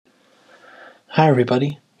Hi,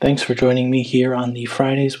 everybody. Thanks for joining me here on the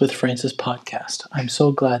Fridays with Francis podcast. I'm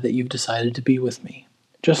so glad that you've decided to be with me.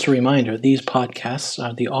 Just a reminder, these podcasts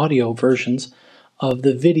are the audio versions of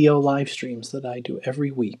the video live streams that I do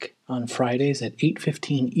every week on Fridays at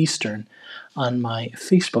 8:15 Eastern on my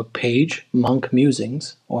Facebook page, Monk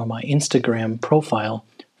Musings, or my Instagram profile,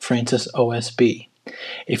 Francis OSB.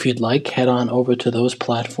 If you'd like, head on over to those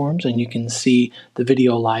platforms and you can see the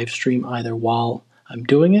video live stream either while I'm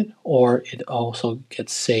doing it or it also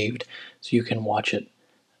gets saved so you can watch it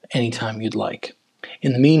anytime you'd like.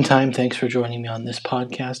 In the meantime, thanks for joining me on this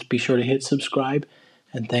podcast. Be sure to hit subscribe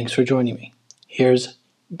and thanks for joining me. Here's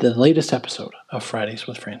the latest episode of Fridays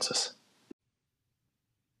with Francis.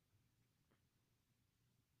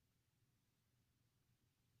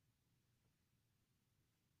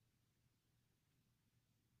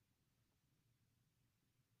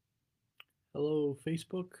 Hello,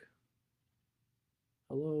 Facebook.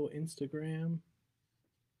 Hello, Instagram.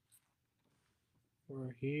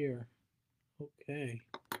 We're here. Okay.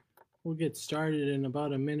 We'll get started in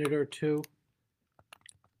about a minute or two.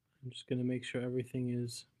 I'm just going to make sure everything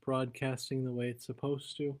is broadcasting the way it's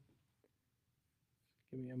supposed to.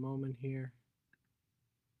 Give me a moment here.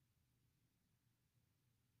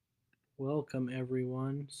 Welcome,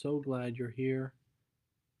 everyone. So glad you're here.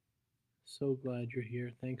 So glad you're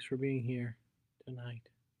here. Thanks for being here tonight.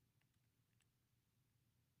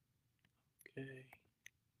 Okay.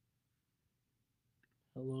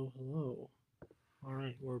 Hello, hello. All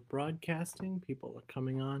right, we're broadcasting. People are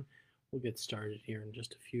coming on. We'll get started here in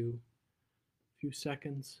just a few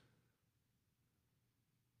seconds.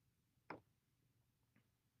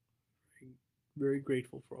 Very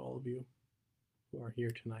grateful for all of you who are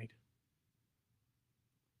here tonight.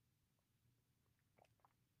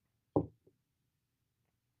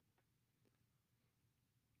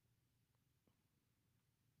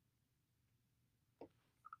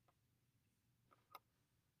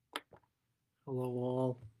 Hello,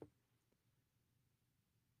 all.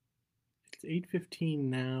 It's 8:15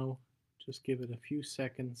 now. Just give it a few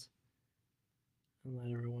seconds and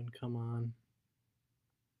let everyone come on.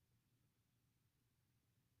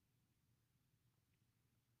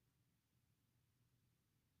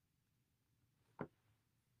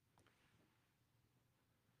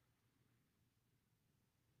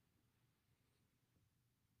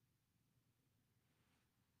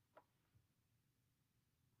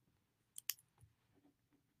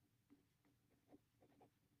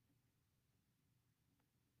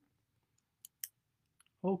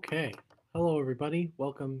 Okay. Hello, everybody.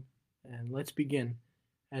 Welcome, and let's begin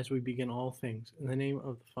as we begin all things. In the name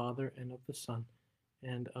of the Father, and of the Son,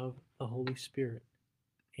 and of the Holy Spirit.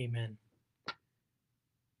 Amen.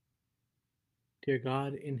 Dear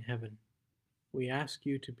God in heaven, we ask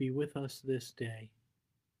you to be with us this day,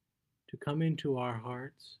 to come into our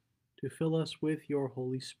hearts, to fill us with your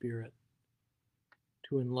Holy Spirit,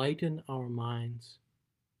 to enlighten our minds,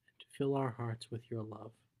 and to fill our hearts with your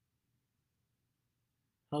love.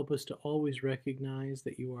 Help us to always recognize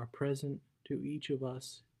that you are present to each of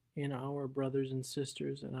us in our brothers and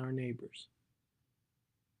sisters and our neighbors.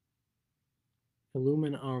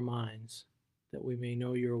 Illumine our minds that we may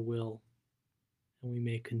know your will and we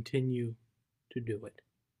may continue to do it.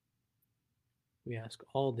 We ask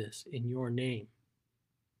all this in your name.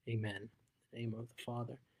 Amen. In the name of the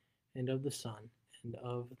Father, and of the Son, and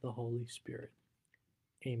of the Holy Spirit.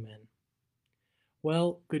 Amen.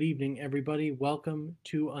 Well, good evening, everybody. Welcome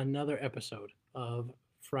to another episode of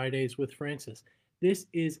Fridays with Francis. This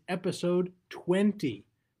is episode 20.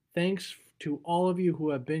 Thanks to all of you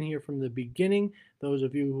who have been here from the beginning, those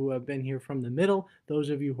of you who have been here from the middle,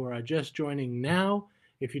 those of you who are just joining now.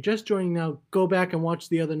 If you're just joining now, go back and watch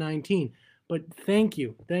the other 19. But thank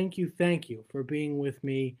you for being with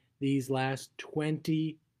me these last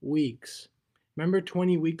 20 weeks. Remember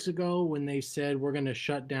 20 weeks ago when they said we're going to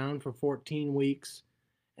shut down for 14 weeks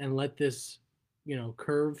and let this,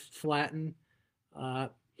 curve flatten?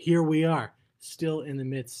 Here we are, still in the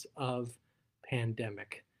midst of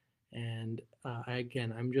pandemic. And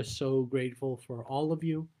again, I'm just so grateful for all of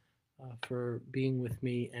you for being with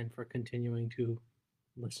me and for continuing to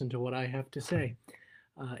listen to what I have to say.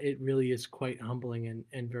 It really is quite humbling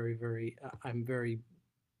and very, very, I'm very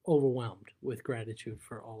overwhelmed with gratitude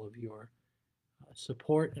for all of your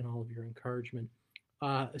support and all of your encouragement.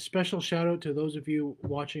 A special shout out to those of you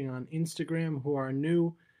watching on Instagram who are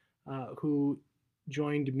new, who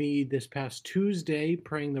joined me this past Tuesday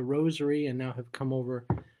praying the rosary and now have come over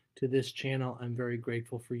to this channel. I'm very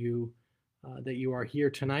grateful for you that you are here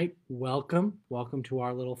tonight. Welcome to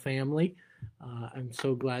our little family. I'm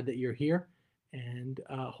so glad that you're here. And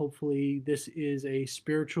hopefully this is a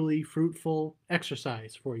spiritually fruitful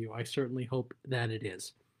exercise for you. I certainly hope that it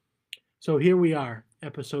is. So here we are,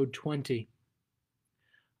 episode 20.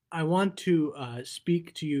 I want to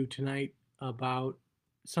speak to you tonight about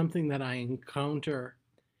something that I encounter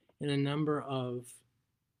in a number of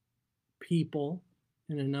people,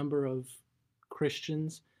 in a number of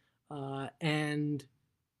Christians, and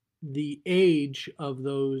the age of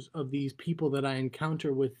these people that I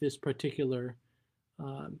encounter with this particular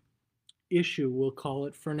issue, we'll call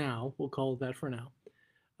it that for now,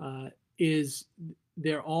 is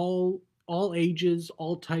they're all ages,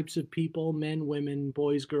 all types of people, men, women,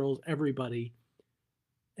 boys, girls, everybody.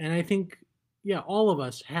 And I think, yeah, all of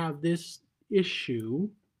us have this issue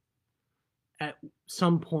at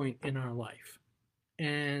some point in our life.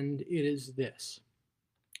 And it is this.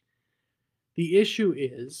 The issue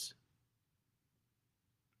is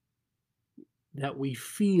that we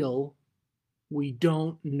feel we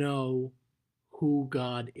don't know who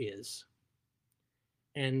God is.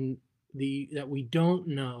 And that we don't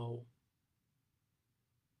know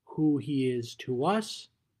who he is to us,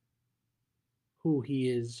 who he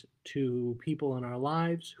is to people in our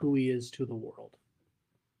lives, who he is to the world.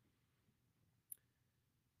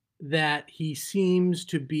 That he seems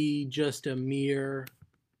to be just a mere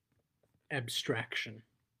abstraction.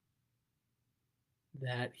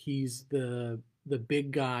 That he's the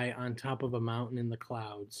big guy on top of a mountain in the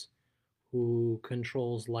clouds who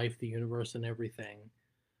controls life, the universe, and everything.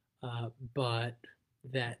 But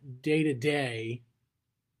that day to day,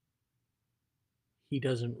 he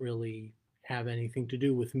doesn't really have anything to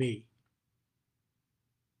do with me.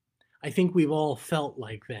 I think we've all felt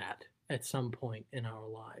like that at some point in our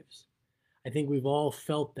lives. I think we've all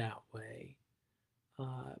felt that way.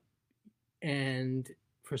 And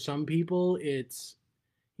for some people, it's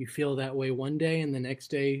you feel that way one day and the next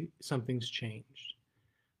day something's changed.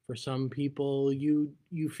 For some people, you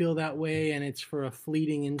feel that way and it's for a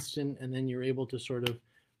fleeting instant, and then you're able to sort of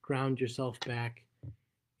ground yourself back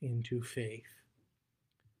into faith.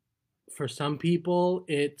 For some people,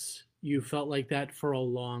 it's you felt like that for a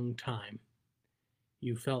long time.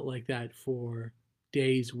 You felt like that for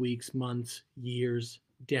days, weeks, months, years,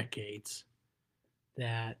 decades.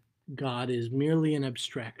 That God is merely an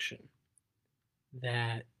abstraction.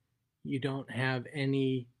 That you don't have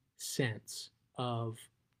any sense of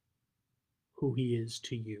who he is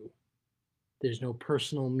to you. There's no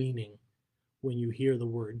personal meaning when you hear the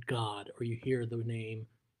word God or you hear the name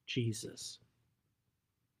Jesus.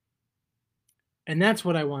 And that's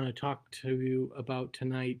what I want to talk to you about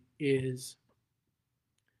tonight, is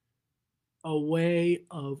a way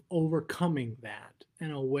of overcoming that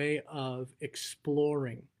and a way of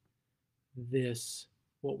exploring this,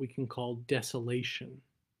 what we can call desolation,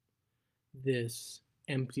 this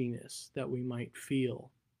emptiness that we might feel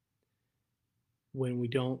when we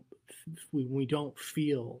don't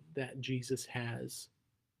feel that Jesus has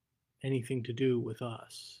anything to do with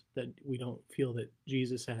us, that we don't feel that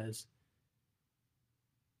Jesus has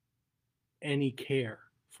any care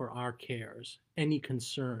for our cares, any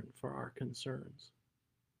concern for our concerns.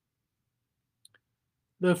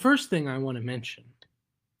 The first thing I want to mention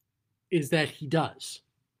is that he does,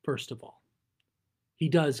 first of all. He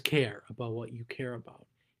does care about what you care about.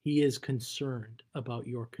 He is concerned about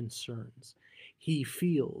your concerns. He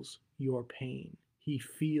feels your pain. He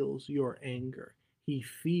feels your anger. He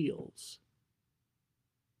feels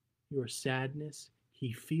your sadness.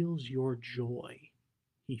 He feels your joy.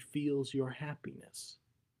 He feels your happiness.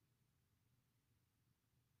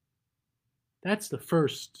 That's the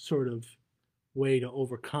first sort of way to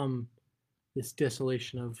overcome this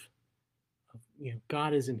desolation of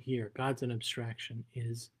God isn't here, God's an abstraction,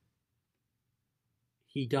 is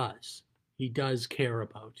he does care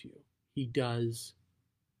about you. He does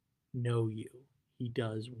know you. He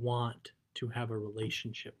does want to have a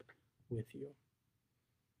relationship with you.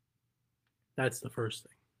 That's the first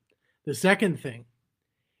thing. The second thing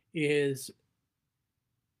is,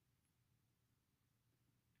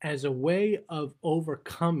 as a way of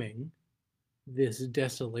overcoming this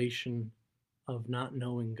desolation of not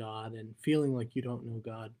knowing God and feeling like you don't know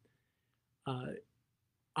God,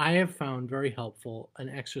 I have found very helpful an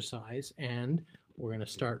exercise, and we're going to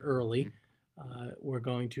start early. We're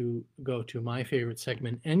going to go to my favorite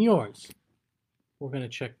segment and yours. We're going to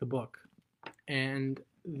check the book. And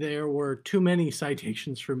there were too many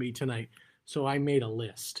citations for me tonight, so I made a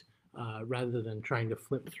list rather than trying to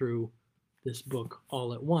flip through this book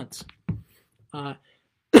all at once.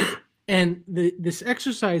 And this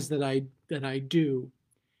exercise that I do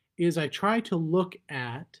is I try to look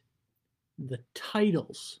at the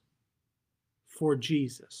titles for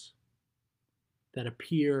Jesus. that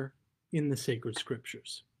appear in the sacred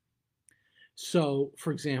scriptures. So,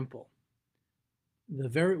 for example,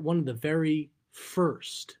 one of the very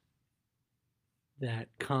first that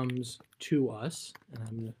comes to us, and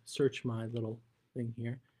I'm going to search my little thing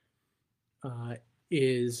here,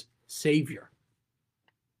 is Savior.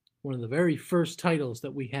 One of the very first titles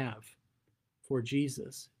that we have for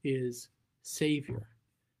Jesus is Savior.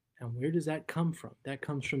 And where does that come from? That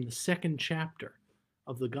comes from the second chapter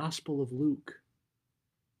of the Gospel of Luke.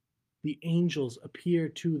 The angels appear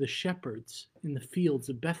to the shepherds in the fields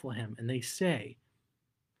of Bethlehem, and they say,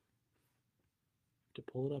 to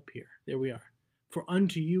pull it up here, there we are. For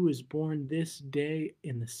unto you is born this day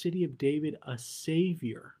in the city of David a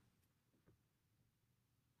Savior.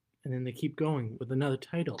 And then they keep going with another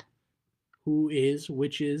title,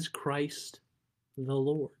 which is Christ the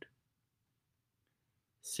Lord.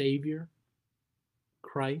 Savior,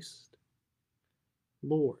 Christ,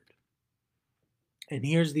 Lord. And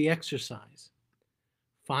here's the exercise.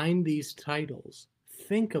 Find these titles,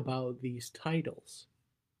 think about these titles,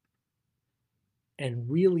 and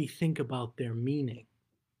really think about their meaning.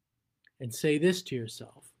 And say this to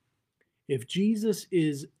yourself. If Jesus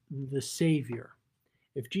is the Savior,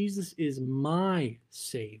 if Jesus is my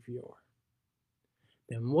Savior,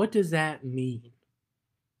 then what does that mean?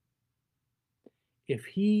 If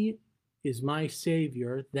he is my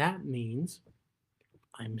Savior, that means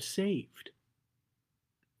I'm saved.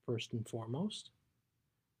 First and foremost,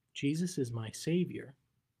 Jesus is my Savior.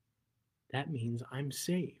 That means I'm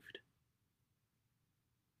saved.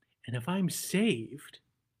 And if I'm saved,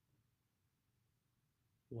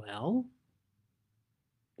 well,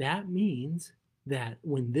 that means that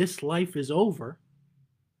when this life is over,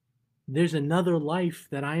 there's another life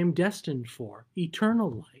that I am destined for, eternal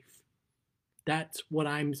life. That's what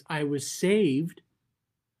I was saved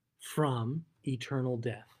from eternal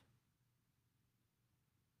death.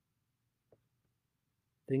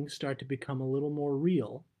 Things start to become a little more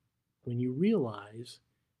real when you realize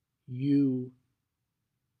you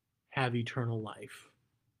have eternal life,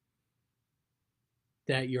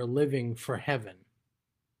 that you're living for heaven,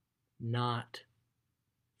 not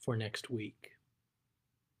for next week,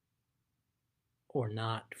 or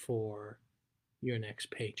not for your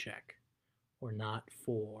next paycheck, or not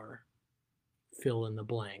for fill in the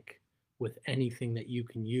blank with anything that you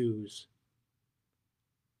can use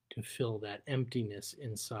to fill that emptiness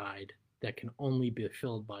inside that can only be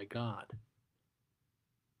filled by God.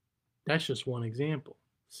 That's just one example,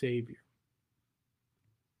 Savior.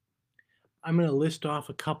 I'm going to list off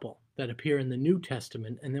a couple that appear in the New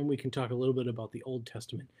Testament, and then we can talk a little bit about the Old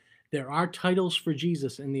Testament. There are titles for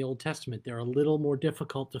Jesus in the Old Testament. They're a little more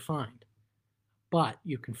difficult to find, but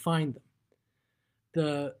you can find them.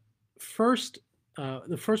 The first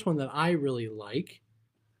one that I really like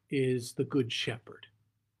is the Good Shepherd.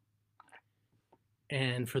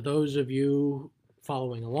 And for those of you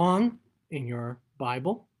following along in your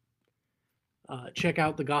Bible, check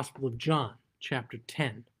out the Gospel of John, chapter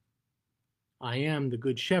 10. I am the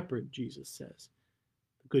Good Shepherd, Jesus says.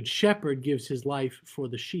 The Good Shepherd gives his life for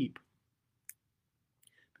the sheep.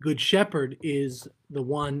 The Good Shepherd is the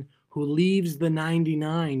one who leaves the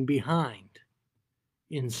 99 behind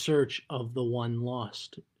in search of the one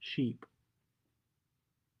lost sheep,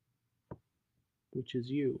 which is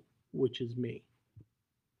you, which is me.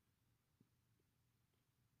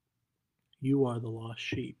 You are the lost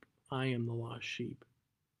sheep. I am the lost sheep.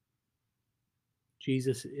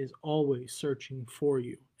 Jesus is always searching for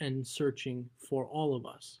you and searching for all of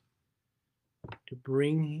us to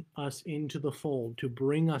bring us into the fold, to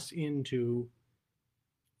bring us into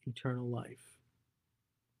eternal life.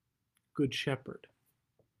 Good Shepherd.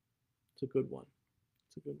 It's a good one.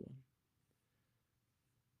 It's a good one.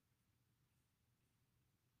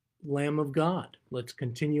 Lamb of God. Let's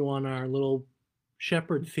continue on our little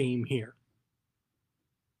shepherd theme here.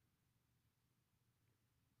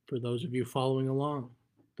 For those of you following along,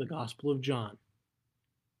 the Gospel of John,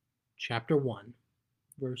 chapter 1,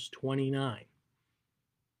 verse 29.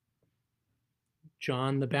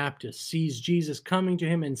 John the Baptist sees Jesus coming to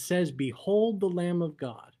him and says, "Behold the Lamb of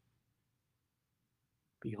God.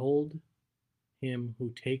 Behold him who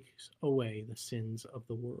takes away the sins of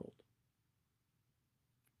the world."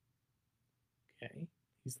 Okay,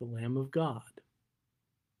 he's the Lamb of God.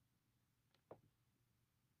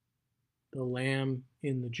 The lamb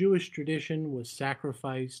in the Jewish tradition was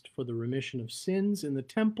sacrificed for the remission of sins in the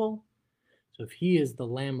temple. So if he is the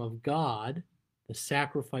Lamb of God, the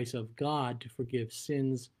sacrifice of God to forgive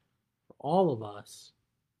sins for all of us,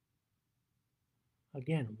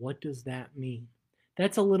 again, what does that mean?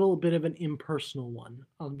 That's a little bit of an impersonal one.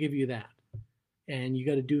 I'll give you that. And you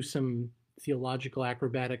got to do some theological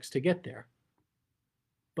acrobatics to get there,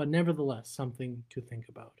 but nevertheless, something to think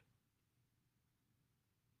about.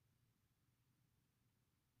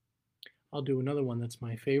 I'll do another one that's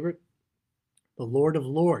my favorite. The Lord of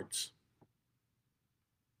Lords.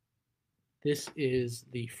 This is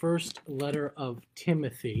the first letter of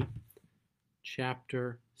Timothy,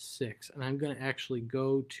 chapter 6. And I'm going to actually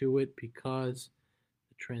go to it because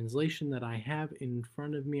the translation that I have in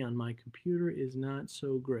front of me on my computer is not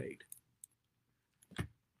so great.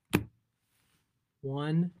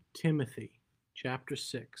 1 Timothy, chapter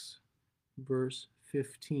 6, verse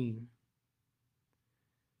 15.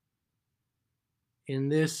 In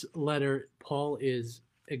this letter, Paul is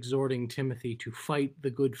exhorting Timothy to fight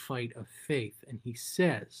the good fight of faith. And he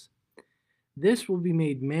says, this will be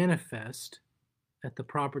made manifest at the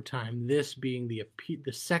proper time, this being the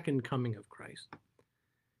second coming of Christ,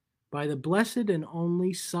 by the blessed and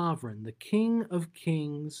only sovereign, the King of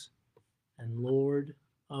kings and Lord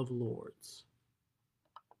of lords.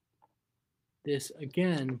 This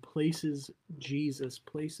again places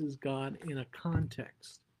God in a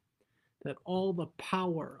context that all the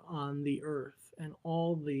power on the earth and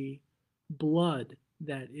all the blood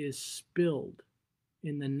that is spilled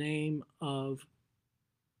in the name of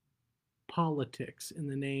politics, in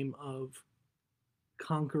the name of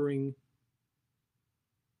conquering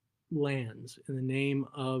lands, in the name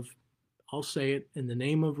of, I'll say it, in the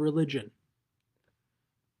name of religion,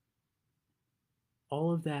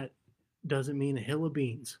 all of that doesn't mean a hill of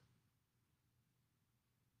beans,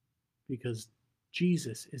 because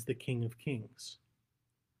Jesus is the King of kings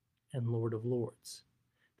and Lord of lords.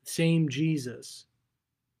 The same Jesus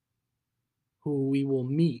who we will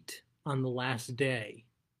meet on the last day.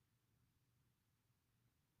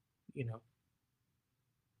 You know,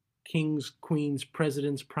 kings, queens,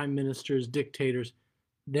 presidents, prime ministers, dictators,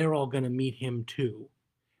 they're all going to meet him too.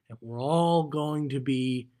 And we're all going to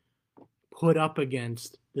be put up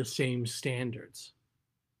against the same standards.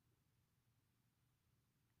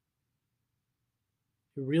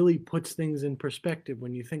 It really puts things in perspective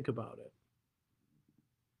when you think about it.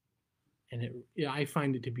 And I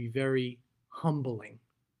find it to be very humbling.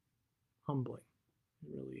 Humbling. It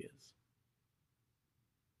really is.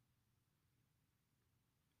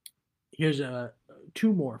 Here's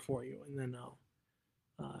two more for you, and then I'll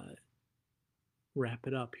wrap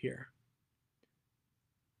it up here.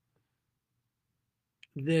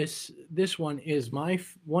 This one is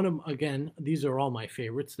again, these are all my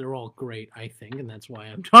favorites. They're all great, I think, and that's why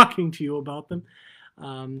I'm talking to you about them.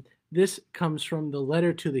 This comes from the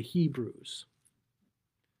letter to the Hebrews.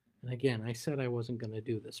 And again, I said I wasn't going to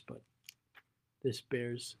do this, but this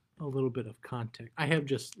bears a little bit of context. I have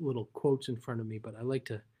just little quotes in front of me, but I like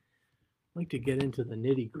to get into the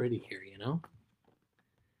nitty-gritty here, you know?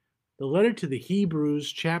 The letter to the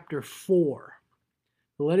Hebrews, chapter 4.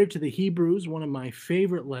 The letter to the Hebrews, one of my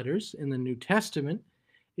favorite letters in the New Testament,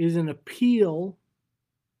 was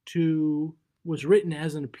written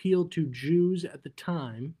as an appeal to Jews at the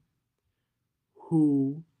time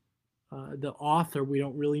who the author, we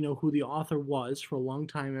don't really know who the author was. For a long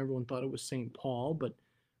time, everyone thought it was St. Paul, but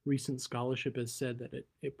recent scholarship has said that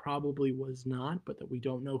it probably was not, but that we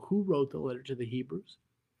don't know who wrote the letter to the Hebrews.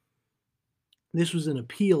 This was an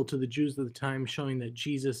appeal to the Jews of the time, showing that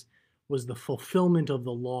Jesus was the fulfillment of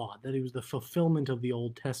the law, that he was the fulfillment of the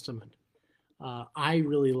Old Testament. I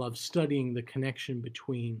really love studying the connection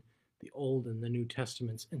between the Old and the New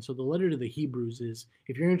Testaments. And so the letter to the Hebrews is,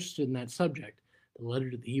 if you're interested in that subject, the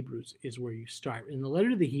letter to the Hebrews is where you start. In the letter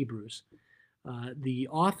to the Hebrews, the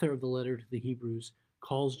author of the letter to the Hebrews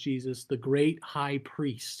calls Jesus the great high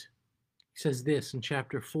priest. He says this in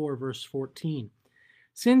chapter 4, verse 14.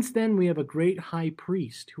 Since then we have a great high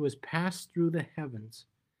priest who has passed through the heavens,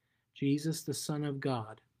 Jesus, the Son of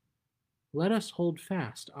God. Let us hold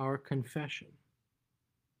fast our confession.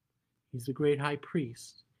 He's the great high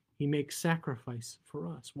priest. He makes sacrifice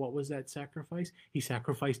for us. What was that sacrifice? He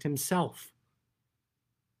sacrificed himself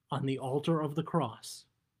on the altar of the cross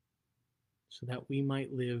so that we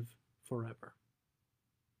might live forever.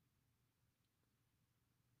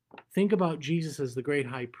 Think about Jesus as the great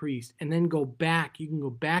high priest, and then go back. You can go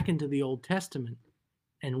back into the Old Testament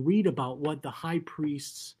and read about what the high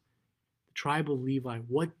priests, the tribe of Levi,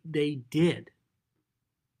 what they did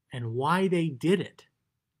and why they did it.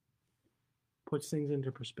 Puts things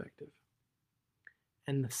into perspective.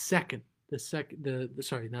 And the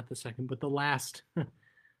last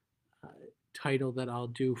title that I'll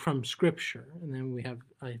do from Scripture, and then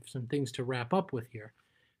I have some things to wrap up with here,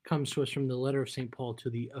 comes to us from the letter of St. Paul to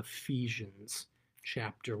the Ephesians,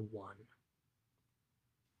 chapter 1.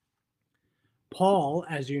 Paul,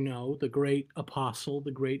 as you know, the great apostle,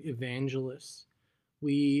 the great evangelist,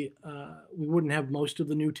 we wouldn't have most of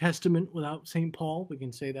the New Testament without St. Paul. We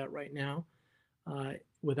can say that right now.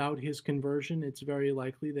 Without his conversion, it's very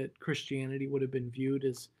likely that Christianity would have been viewed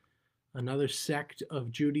as another sect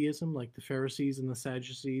of Judaism, like the Pharisees and the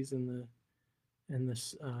Sadducees and the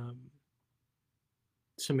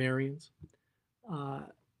Samaritans.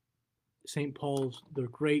 St. Paul's the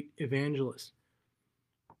great evangelist,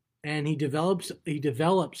 and he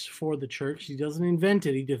develops for the church. He doesn't invent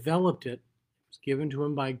it; he developed it. It was given to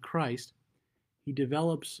him by Christ. He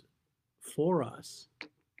develops for us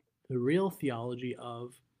the real theology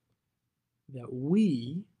of that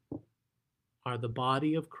we are the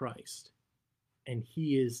body of Christ, and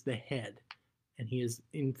he is the head, and he is,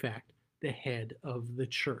 in fact, the head of the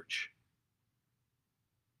church.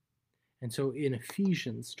 And so in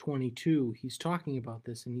Ephesians 22, he's talking about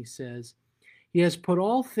this, and he says, he has put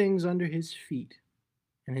all things under his feet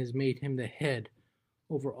and has made him the head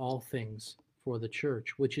over all things for the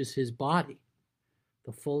church, which is his body,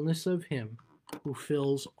 the fullness of him who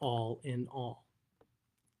fills all in all.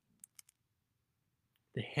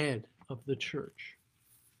 The head of the church.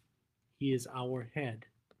 He is our head.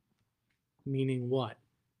 Meaning what?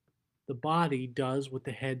 The body does what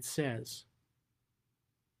the head says.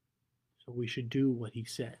 So we should do what he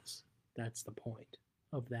says. That's the point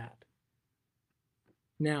of that.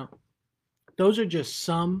 Now, those are just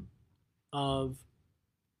some of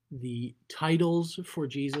the titles for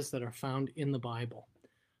Jesus that are found in the Bible.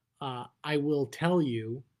 I will tell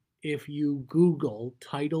you, if you Google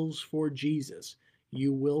titles for Jesus,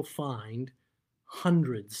 you will find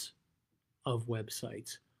hundreds of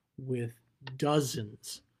websites with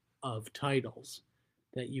dozens of titles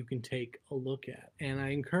that you can take a look at. And I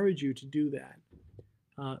encourage you to do that.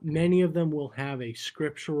 Many of them will have a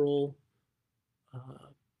scriptural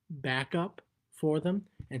backup for them.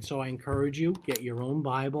 And so I encourage you, get your own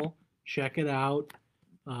Bible, check it out,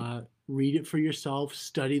 read it for yourself,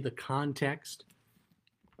 study the context,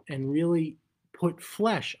 and really put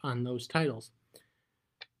flesh on those titles.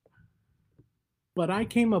 But I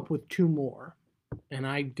came up with two more, and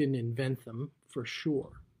I didn't invent them for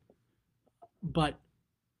sure. But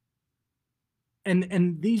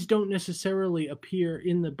and these don't necessarily appear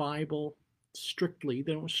in the Bible strictly.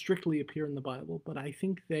 They don't strictly appear in the Bible, but I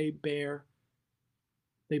think they bear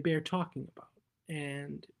talking about.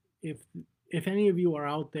 And if any of you are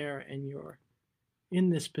out there and you're in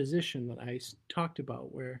this position that I talked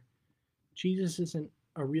about, where Jesus isn't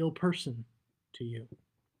a real person to you,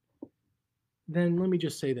 then let me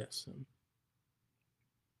just say this.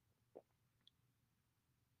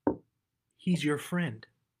 He's your friend.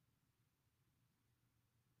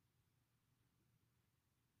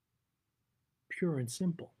 Pure and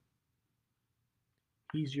simple.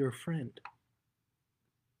 He's your friend.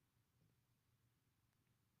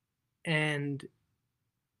 And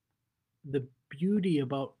the beauty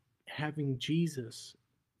about having Jesus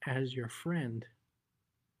as your friend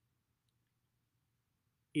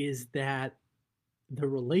is that the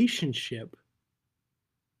relationship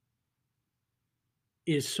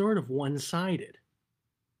is sort of one-sided.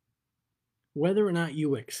 Whether or not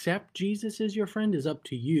you accept Jesus as your friend is up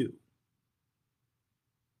to you.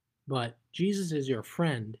 But Jesus is your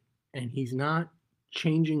friend, and he's not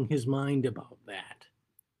changing his mind about that.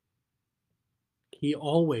 He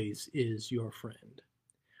always is your friend.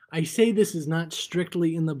 I say this is not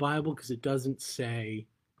strictly in the Bible because it doesn't say,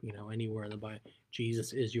 anywhere in the Bible,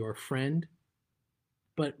 Jesus is your friend.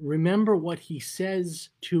 But remember what he says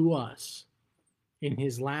to us in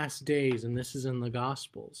his last days, and this is in the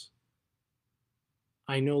Gospels.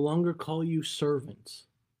 I no longer call you servants,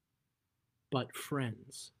 but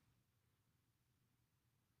friends.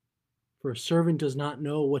 For a servant does not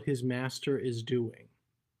know what his master is doing.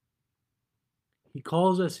 He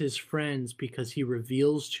calls us his friends because he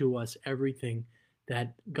reveals to us everything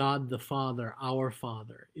that God the Father, our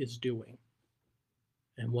Father, is doing.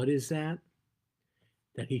 And what is that?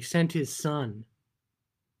 That he sent his Son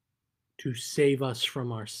to save us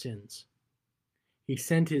from our sins. He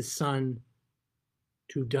sent his Son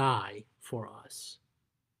to die for us,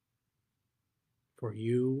 for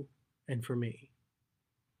you and for me.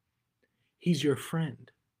 He's your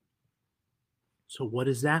friend. So what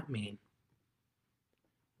does that mean?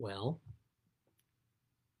 Well,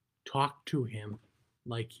 talk to him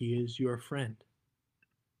like he is your friend.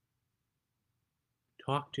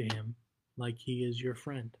 Talk to him like he is your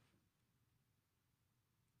friend.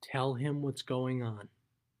 Tell him what's going on.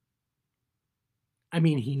 I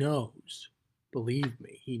mean, he knows. Believe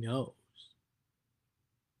me, he knows.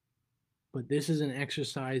 But this is an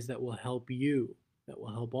exercise that will help you, that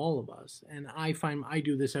will help all of us. And I find I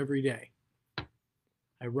do this every day.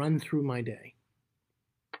 I run through my day.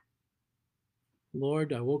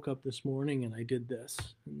 Lord, I woke up this morning and I did this,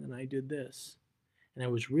 and then I did this. And I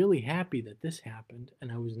was really happy that this happened,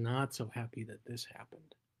 and I was not so happy that this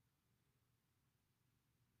happened.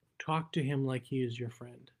 Talk to him like he is your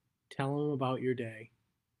friend. Tell him about your day.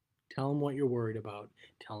 Tell him what you're worried about.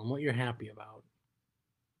 Tell him what you're happy about.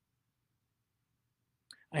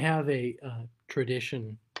 I have a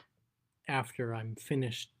tradition after I'm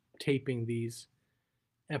finished taping these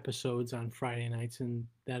episodes on Friday nights, and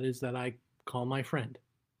that is that I call my friend.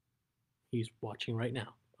 He's watching right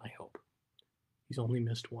now, I hope. He's only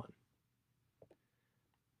missed one.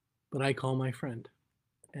 But I call my friend,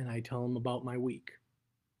 and I tell him about my week.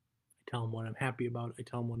 I tell him what I'm happy about. I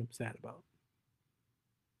tell him what I'm sad about.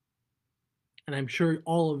 And I'm sure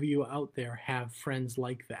all of you out there have friends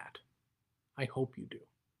like that. I hope you do.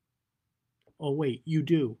 Oh, wait, you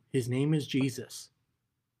do. His name is Jesus.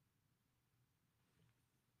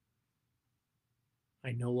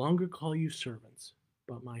 I no longer call you servants,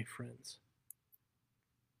 but my friends.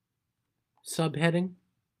 Subheading,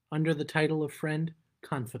 under the title of friend,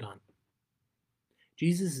 confidant.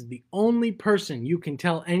 Jesus is the only person you can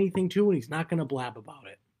tell anything to, and he's not going to blab about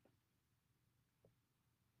it.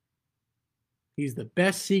 He's the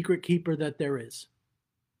best secret keeper that there is.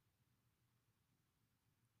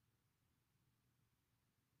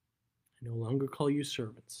 I no longer call you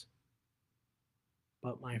servants,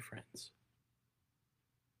 but my friends.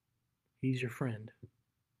 He's your friend.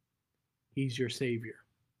 He's your Savior.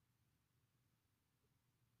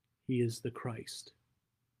 He is the Christ.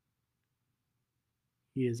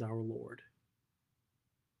 He is our Lord,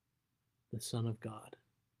 the Son of God,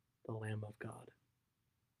 the Lamb of God,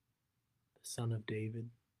 the Son of David,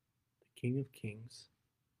 the King of Kings,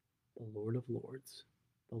 the Lord of Lords,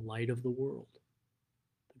 the light of the world,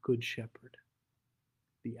 the Good Shepherd,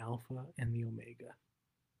 the Alpha and the Omega,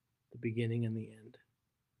 the beginning and the end.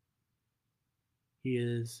 He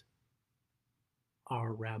is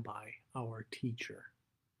our rabbi, our teacher.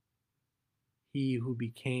 He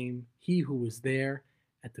who was there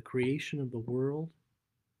at the creation of the world,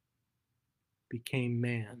 became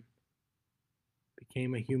man,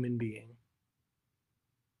 became a human being,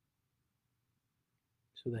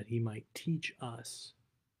 so that he might teach us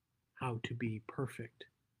how to be perfect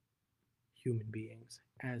human beings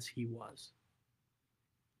as he was.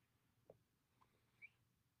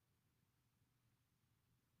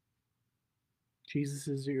 Jesus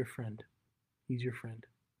is your friend. He's your friend.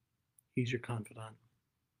 He's your confidant.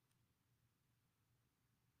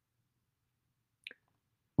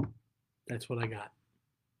 That's what I got.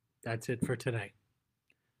 That's it for today.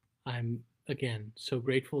 I'm, again, so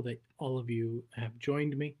grateful that all of you have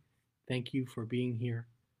joined me. Thank you for being here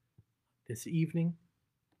this evening.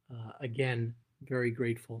 Again, very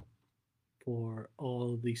grateful for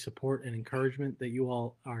all the support and encouragement that you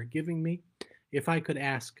all are giving me. If I could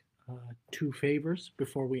ask two favors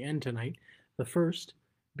before we end tonight. The first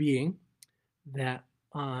being that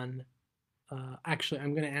actually,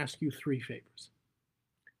 I'm going to ask you three favors.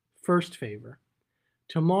 First favor,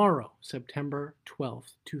 tomorrow, September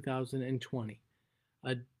 12th, 2020,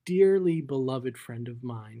 a dearly beloved friend of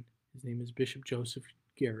mine, his name is Bishop Joseph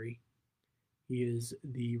Gary. He is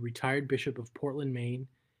the retired Bishop of Portland, Maine.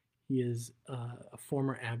 He is a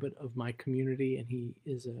former abbot of my community, and he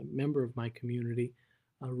is a member of my community,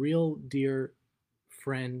 a real dear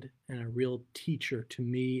friend and a real teacher to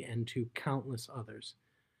me and to countless others.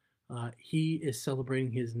 He is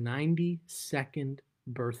celebrating his 92nd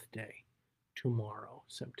birthday tomorrow,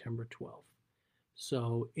 September 12th.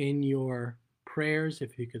 So in your prayers,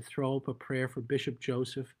 if you could throw up a prayer for Bishop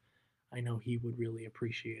Joseph, I know he would really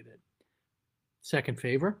appreciate it. Second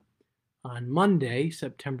favor, on Monday,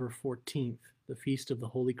 September 14th, the Feast of the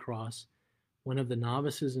Holy Cross, one of the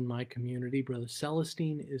novices in my community, Brother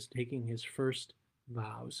Celestine, is taking his first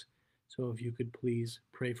vows. So if you could please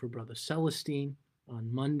pray for Brother Celestine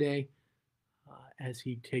on Monday as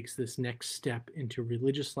he takes this next step into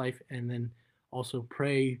religious life, and then also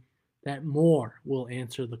pray that more will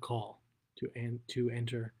answer the call to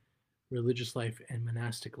enter religious life and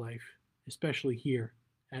monastic life, especially here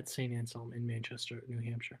at St. Anselm in Manchester, New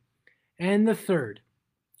Hampshire. And the third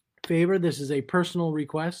favor, this is a personal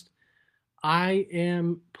request. I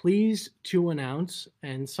am pleased to announce,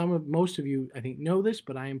 and most of you, I think, know this,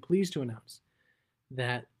 but I am pleased to announce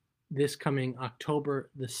that this coming October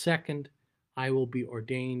the 2nd, I will be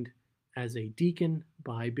ordained as a deacon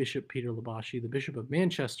by Bishop Peter Labashi, the Bishop of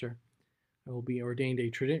Manchester. I will be ordained a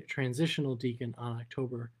transitional deacon on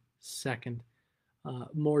October 2nd.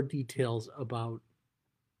 More details about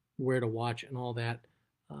where to watch and all that.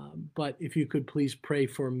 But if you could please pray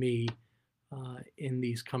for me in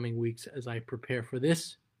these coming weeks as I prepare for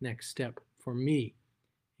this next step for me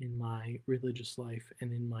in my religious life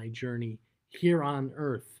and in my journey here on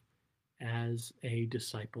earth as a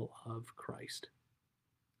disciple of Christ.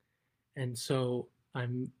 And so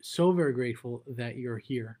I'm so very grateful that you're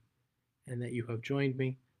here and that you have joined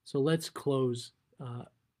me. So let's close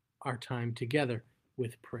our time together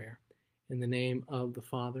with prayer. In the name of the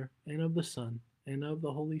Father, and of the Son, and of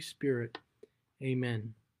the Holy Spirit.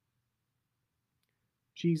 Amen.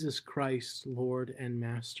 Jesus Christ, Lord and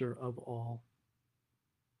Master of all,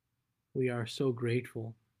 we are so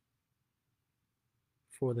grateful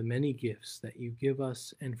for the many gifts that you give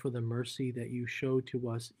us and for the mercy that you show to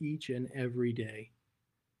us each and every day.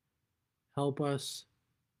 Help us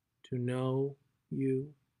to know you,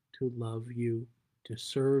 to love you, to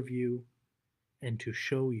serve you, and to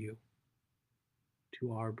show you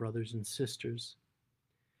to our brothers and sisters.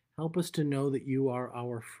 Help us to know that you are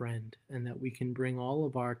our friend and that we can bring all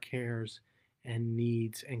of our cares and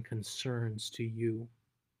needs and concerns to you,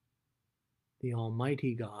 the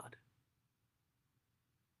Almighty God.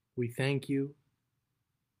 We thank you,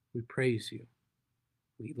 we praise you,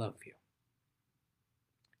 we love you.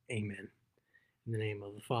 Amen. In the name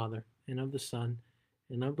of the Father, and of the Son,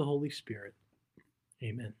 and of the Holy Spirit.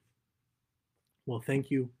 Amen. Well, thank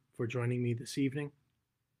you for joining me this evening.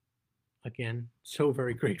 Again, so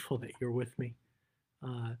very grateful that you're with me.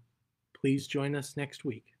 Please join us next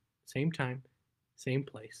week, same time, same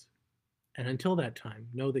place. And until that time,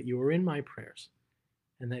 know that you are in my prayers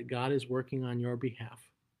and that God is working on your behalf.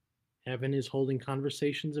 Heaven is holding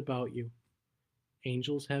conversations about you.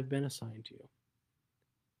 Angels have been assigned to you.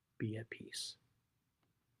 Be at peace.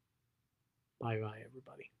 Bye-bye,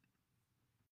 everybody.